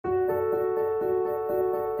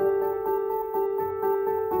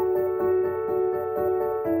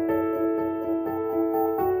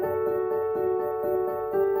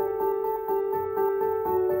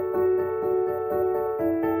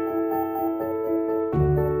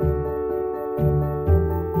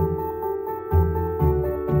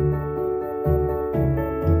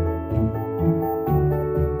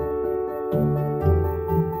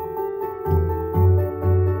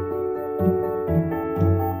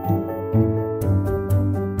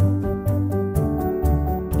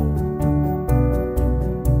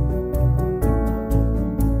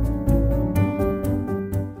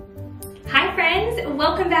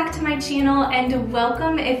channel, and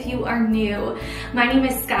welcome if you are new. My name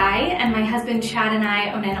is Skye, and my husband Chad and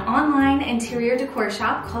I own an online interior decor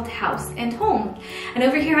shop called House Holm. And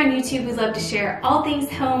over here on YouTube, we love to share all things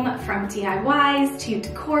home, from DIYs to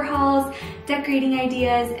decor hauls, decorating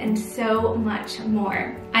ideas, and so much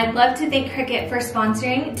more. I'd love to thank CRICUT for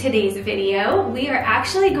sponsoring today's video. We are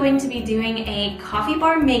actually going to be doing a coffee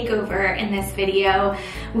bar makeover in this video.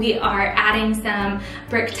 We are adding some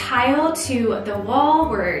brick tile to the wall.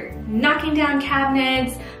 We're knocking down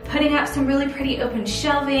cabinets, putting up some really pretty open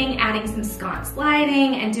shelving, adding some sconce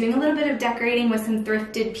lighting, and doing a little bit of decorating with some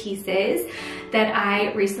thrifted pieces that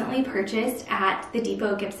I recently purchased at the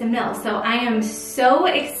Depot Gibson Mill. So I am so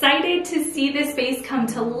excited to see this space come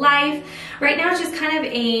to life. Right now it's just kind of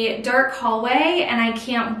a dark hallway, and I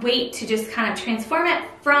can't wait to just kind of transform it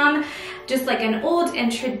from just like an old and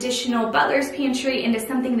traditional butler's pantry into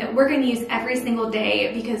something that we're going to use every single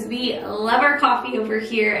day, because we love our coffee over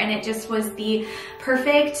here, and it just was the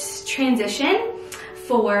perfect transition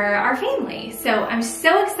for our family. So I'm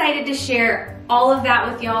so excited to share all of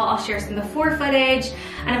that with y'all. I'll share some before footage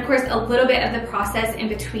and of course a little bit of the process in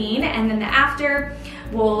between, and then the after.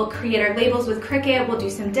 We'll create our labels with CRICUT, we'll do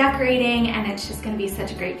some decorating, and it's just gonna be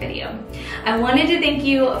such a great video. I wanted to thank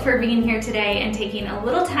you for being here today and taking a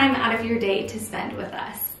little time out of your day to spend with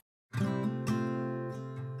us.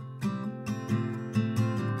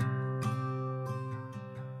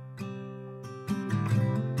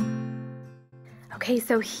 Okay,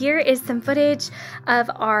 so here is some footage of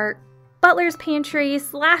our butler's pantry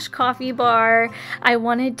slash coffee bar. I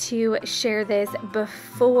wanted to share this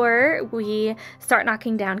before we start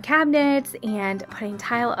knocking down cabinets and putting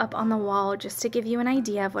tile up on the wall, just to give you an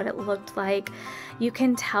idea of what it looked like. You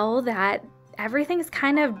can tell that everything's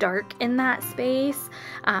kind of dark in that space.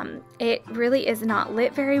 It really is not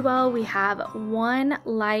lit very well. We have one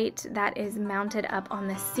light that is mounted up on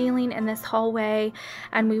the ceiling in this hallway,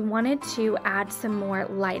 and we wanted to add some more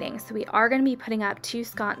lighting. So we are going to be putting up 2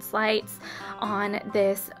 sconce lights on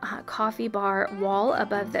this coffee bar wall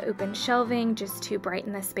above the open shelving, just to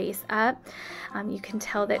brighten the space up. You can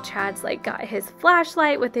tell that Chad's like got his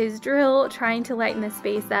flashlight with his drill trying to lighten the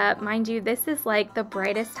space up. Mind you, this is like the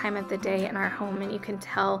brightest time of the day in our home, and you can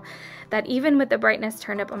tell that even with the brightness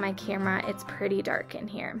turned up on my camera, it's pretty dark in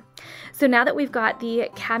here. So now that we've got the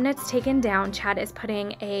cabinets taken down, Chad is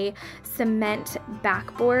putting a cement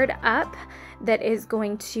backboard up that is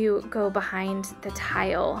going to go behind the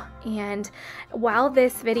tile. And while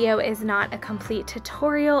this video is not a complete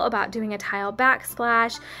tutorial about doing a tile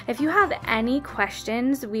backsplash, if you have any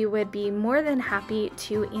questions, we would be more than happy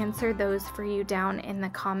to answer those for you down in the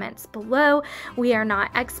comments below. We are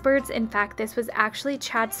not experts. In fact, this was actually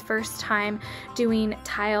Chad's first time doing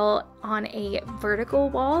tile on a vertical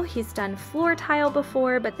wall. He's done floor tile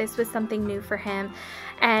before, but this was something new for him.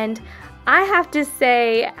 And I have to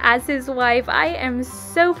say, as his wife, I am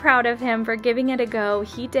so proud of him for giving it a go.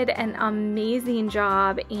 He did an amazing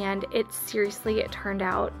job, and it turned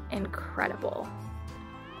out incredible.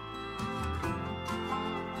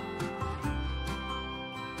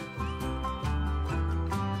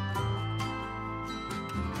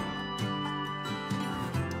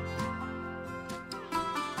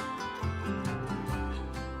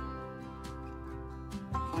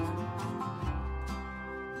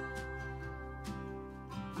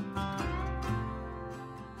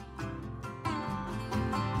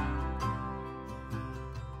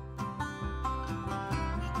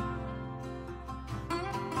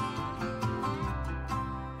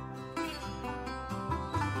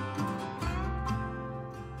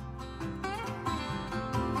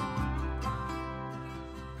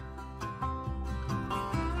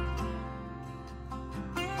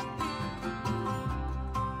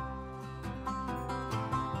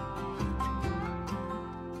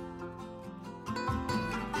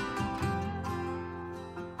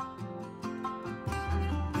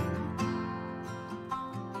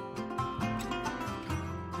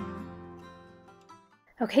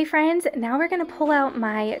 Okay friends, now we're going to pull out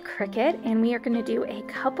my CRICUT, and we are going to do a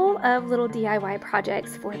couple of little DIY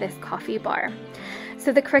projects for this coffee bar.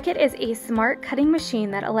 So the CRICUT is a smart cutting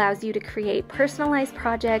machine that allows you to create personalized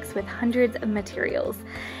projects with hundreds of materials.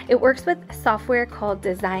 It works with software called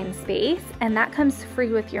Design Space, and that comes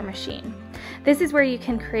free with your machine. This is where you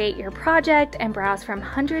can create your project and browse from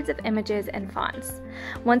hundreds of images and fonts.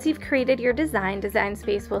 Once you've created your design, Design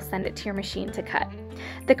Space will send it to your machine to cut.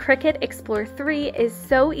 The CRICUT Explore 3 is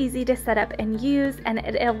so easy to set up and use, and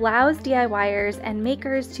it allows DIYers and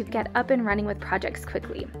makers to get up and running with projects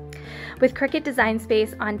quickly. With CRICUT Design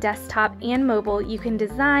Space on desktop and mobile, you can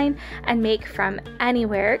design and make from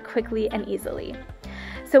anywhere quickly and easily.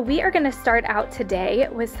 So we are going to start out today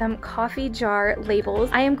with some coffee jar labels.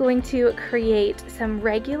 I am going to create some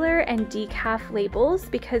regular and decaf labels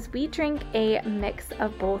because we drink a mix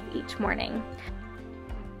of both each morning.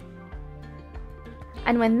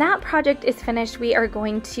 And when that project is finished, we are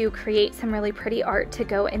going to create some really pretty art to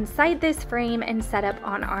go inside this frame and set up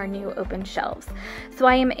on our new open shelves. So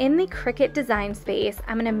I am in the CRICUT design space.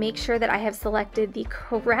 I'm going to make sure that I have selected the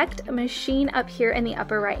correct machine up here in the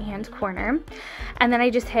upper right hand corner. And then I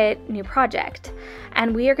just hit new project.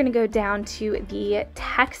 And we are going to go down to the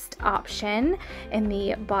text option in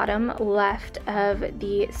the bottom left of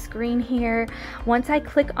the screen here. Once I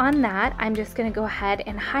click on that, I'm just going to go ahead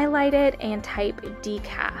and highlight it and type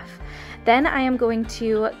decaf. Then I am going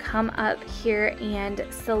to come up here and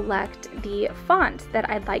select the font that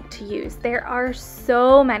I'd like to use. There are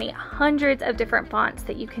so many, hundreds of different fonts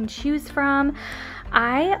that you can choose from.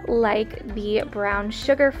 I like the brown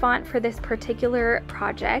sugar font for this particular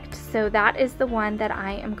project, so that is the one that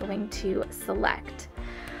I am going to select.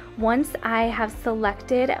 Once I have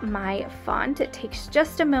selected my font, it takes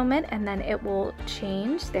just a moment and then it will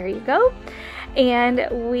change. There you go. And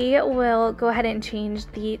we will go ahead and change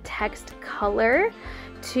the text color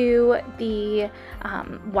to the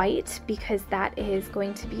white because that is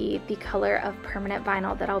going to be the color of permanent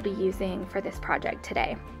vinyl that I'll be using for this project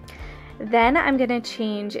today. Then I'm going to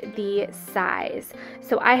change the size.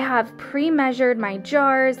 So I have pre-measured my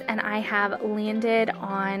jars and I have landed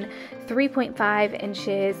on 3.5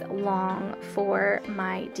 inches long for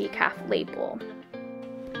my decaf label.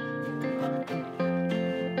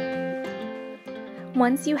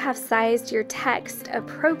 Once you have sized your text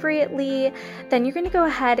appropriately, then you're going to go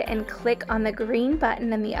ahead and click on the green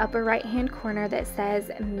button in the upper right hand corner that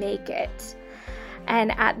says Make It.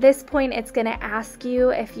 And at this point, it's going to ask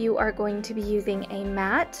you if you are going to be using a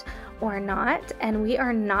matte or not. And we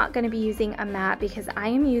are not going to be using a matte because I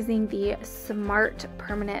am using the Smart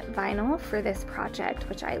Permanent Vinyl for this project,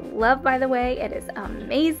 which I love, by the way. It is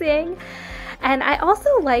amazing. And I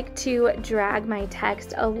also like to drag my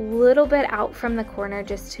text a little bit out from the corner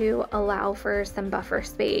just to allow for some buffer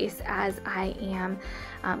space as I am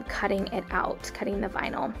cutting it out, cutting the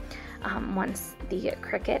vinyl. Once the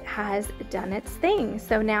CRICUT has done its thing.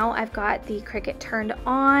 So now I've got the CRICUT turned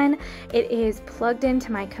on. It is plugged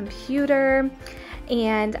into my computer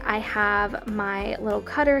and I have my little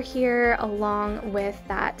cutter here along with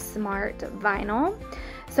that Smart Vinyl.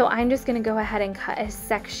 So I'm just going to go ahead and cut a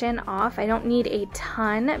section off. I don't need a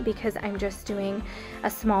ton because I'm just doing a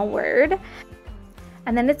small word.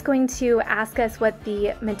 And then it's going to ask us what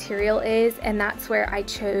the material is, and that's where I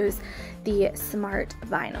chose the Smart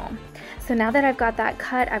Vinyl. So now that I've got that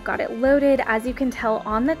cut, I've got it loaded. As you can tell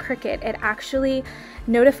on the CRICUT, it actually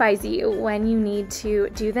notifies you when you need to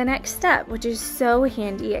do the next step, which is so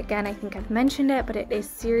handy. Again, I think I've mentioned it, but it is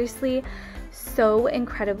seriously so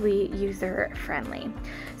incredibly user-friendly.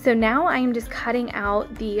 So now I'm just cutting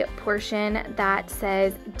out the portion that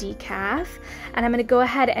says decaf, and I'm going to go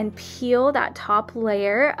ahead and peel that top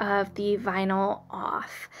layer of the vinyl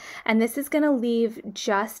off. And this is going to leave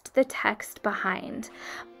just the text behind.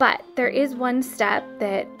 But there is one step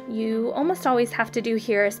that you almost always have to do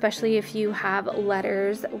here, especially if you have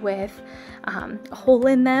letters with a hole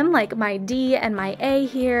in them, like my D and my A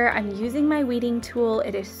here. I'm using my weeding tool.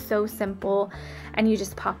 It is so simple, and you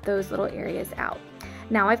just pop those little areas out.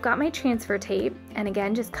 Now I've got my transfer tape, and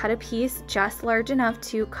again, just cut a piece just large enough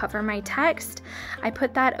to cover my text. I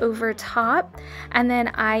put that over top, and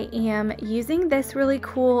then I am using this really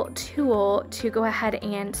cool tool to go ahead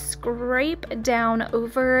and scrape down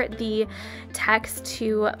over the text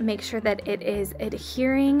to make sure that it is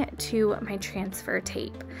adhering to my transfer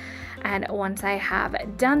tape. And once I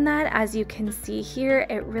have done that, as you can see here,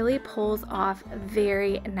 it really pulls off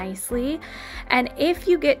very nicely. And if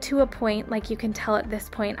you get to a point, like you can tell at this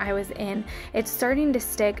point I was in, it's starting to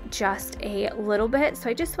stick just a little bit. So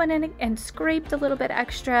I just went in and scraped a little bit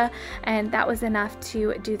extra, and that was enough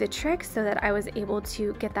to do the trick so that I was able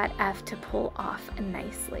to get that F to pull off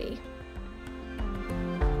nicely.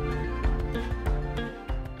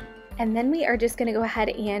 And then we are just going to go ahead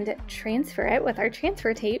and transfer it with our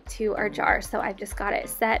transfer tape to our jar. So I've just got it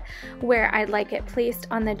set where I'd like it placed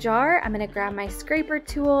on the jar. I'm going to grab my scraper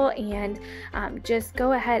tool and just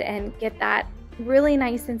go ahead and get that really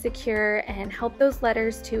nice and secure and help those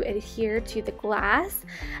letters to adhere to the glass,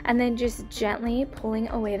 and then just gently pulling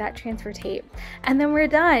away that transfer tape. And then we're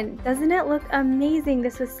done. Doesn't it look amazing?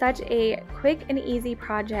 This was such a quick and easy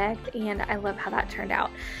project, and I love how that turned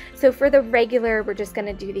out. So for the regular, we're just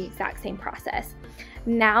gonna do the exact same process.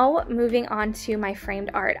 Now moving on to my framed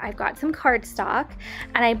art, I've got some cardstock,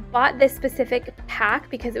 and I bought this specific pack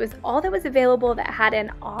because it was all that was available that had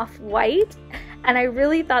an off-white, and I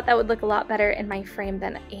really thought that would look a lot better in my frame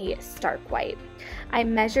than a stark white. I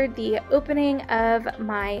measured the opening of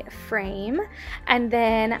my frame, and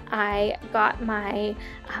then I got my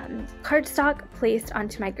cardstock placed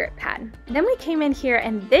onto my grip pad. Then we came in here,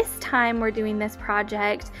 and this time we're doing this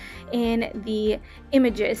project in the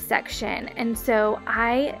images section. And so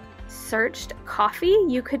I searched coffee.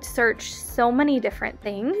 You could search so many different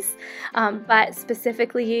things, but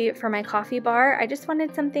specifically for my coffee bar, I just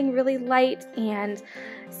wanted something really light and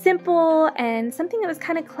simple and something that was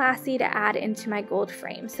kind of classy to add into my gold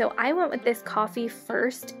frame. So I went with this coffee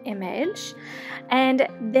first image, and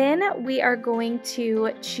then we are going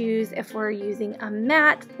to choose if we're using a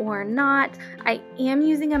matte or not. I am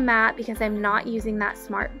using a matte because I'm not using that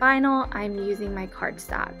smart vinyl. I'm using my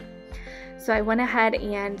cardstock. So I went ahead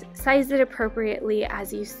and sized it appropriately,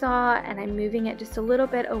 as you saw, and I'm moving it just a little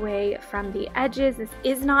bit away from the edges. This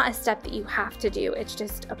is not a step that you have to do. It's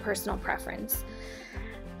just a personal preference.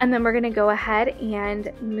 And then we're gonna go ahead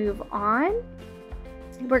and move on.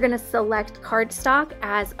 We're gonna select cardstock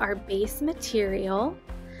as our base material,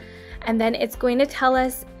 and then it's going to tell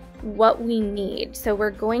us what we need. So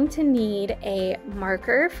we're going to need a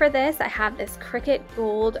marker for this. I have this CRICUT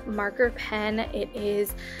gold marker pen. It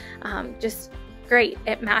is just great.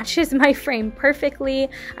 It matches my frame perfectly.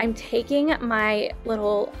 I'm taking my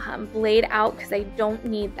little blade out because I don't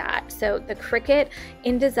need that. So the CRICUT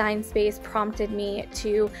in Design Space prompted me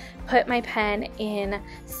to put my pen in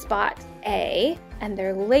spot A, and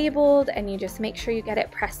they're labeled, and you just make sure you get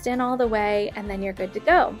it pressed in all the way, and then you're good to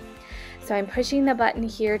go. So I'm pushing the button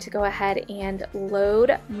here to go ahead and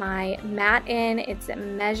load my mat in. It's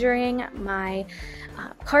measuring my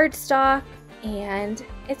cardstock, and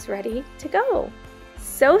it's ready to go.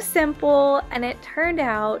 So simple, and it turned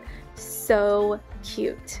out so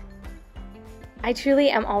cute. I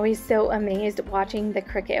truly am always so amazed watching the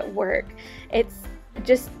CRICUT work. It's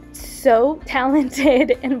just so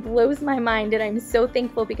talented and blows my mind, and I'm so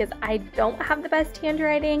thankful because I don't have the best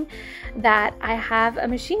handwriting, that I have a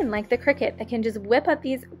machine like the CRICUT that can just whip up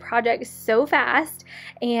these projects so fast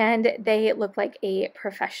and they look like a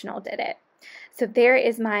professional did it. So there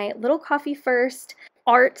is my little coffee first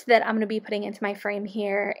art that I'm going to be putting into my frame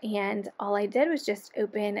here, and all I did was just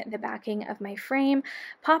open the backing of my frame,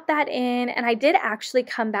 pop that in, and I did actually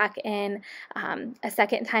come back in a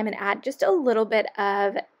second time and add just a little bit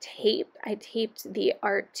of tape. I taped the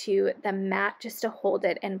art to the mat just to hold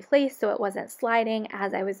it in place so it wasn't sliding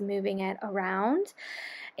as I was moving it around,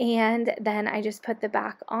 and then I just put the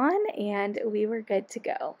back on and we were good to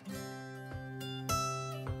go.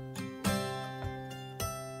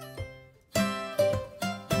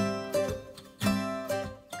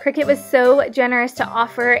 CRICUT was so generous to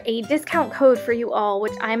offer a discount code for you all,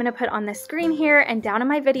 which I'm going to put on the screen here and down in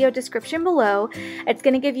my video description below. It's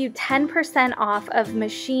going to give you 10% off of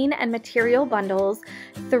machine and material bundles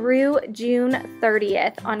through June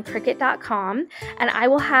 30th on CRICUT.com, and I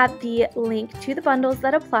will have the link to the bundles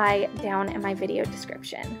that apply down in my video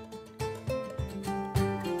description.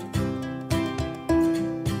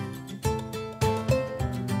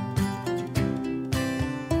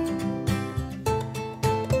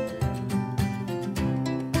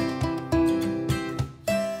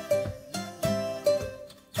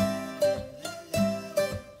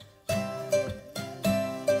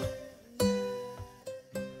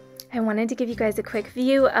 I wanted to give you guys a quick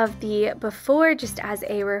view of the before just as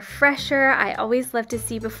a refresher. I always love to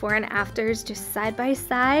see before and afters just side by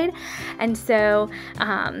side, and so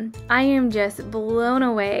I am just blown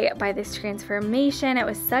away by this transformation. It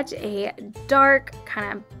was such a dark,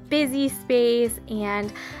 kind of busy space,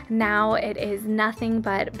 and now it is nothing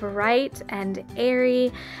but bright and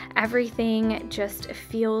airy. Everything just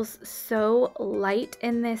feels so light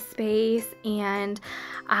in this space, and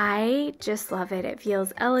I just love it. It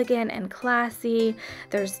feels elegant and classy.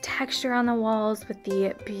 There's texture on the walls with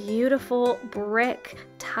the beautiful brick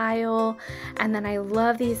tile, and then I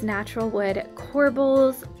love these natural wood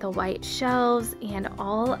corbels, the white shelves, and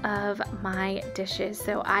all of my dishes.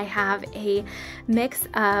 So I have a mix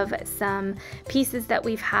of have some pieces that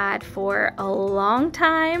we've had for a long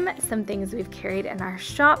time, some things we've carried in our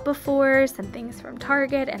shop before, some things from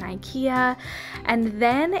Target and IKEA, and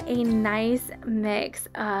then a nice mix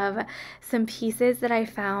of some pieces that I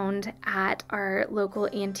found at our local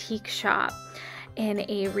antique shop in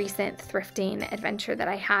a recent thrifting adventure that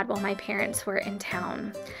I had while my parents were in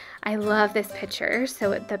town. I love this picture.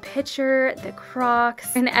 So the picture, the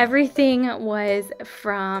Crocs, and everything was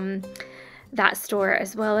from that store,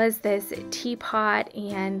 as well as this teapot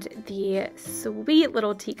and the sweet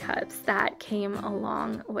little teacups that came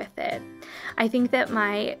along with it. I think that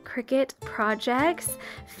my CRICUT projects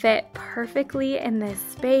fit perfectly in this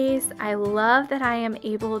space. I love that I am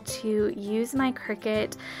able to use my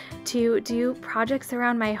CRICUT to do projects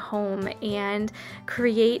around my home and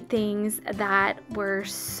create things that were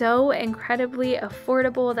so incredibly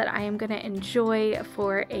affordable that I am going to enjoy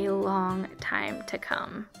for a long time to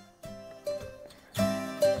come.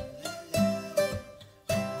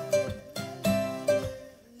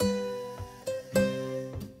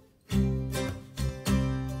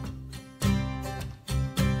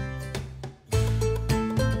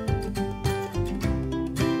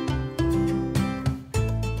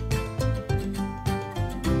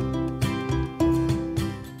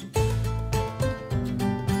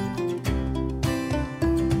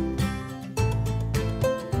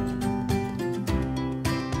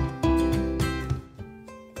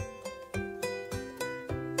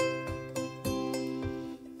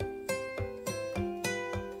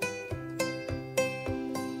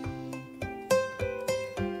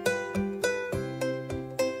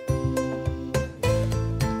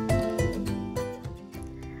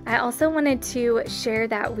 I also wanted to share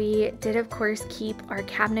that we did, of course, keep our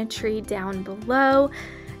cabinetry down below.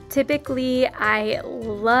 Typically, I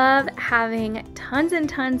love having tons and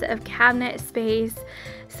tons of cabinet space,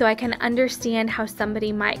 so I can understand how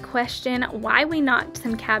somebody might question why we knocked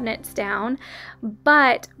some cabinets down,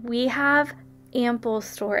 but we have ample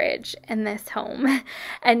storage in this home.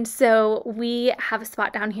 And so we have a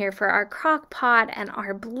spot down here for our crock pot and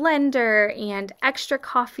our blender and extra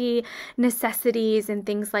coffee necessities and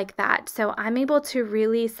things like that. So I'm able to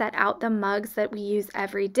really set out the mugs that we use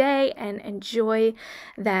every day and enjoy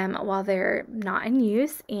them while they're not in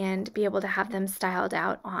use and be able to have them styled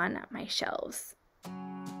out on my shelves.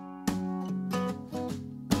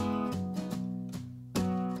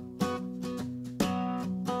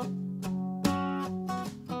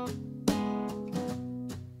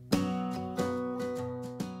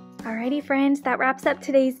 Alrighty friends, that wraps up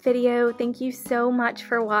today's video. Thank you so much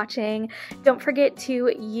for watching. Don't forget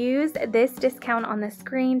to use this discount on the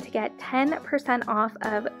screen to get 10% off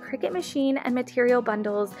of CRICUT machine and material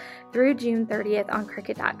bundles through June 30th on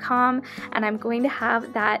CRICUT.com. And I'm going to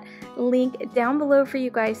have that link down below for you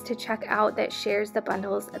guys to check out that shares the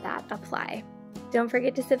bundles that apply. Don't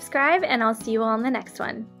forget to subscribe, and I'll see you all in the next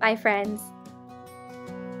one. Bye friends.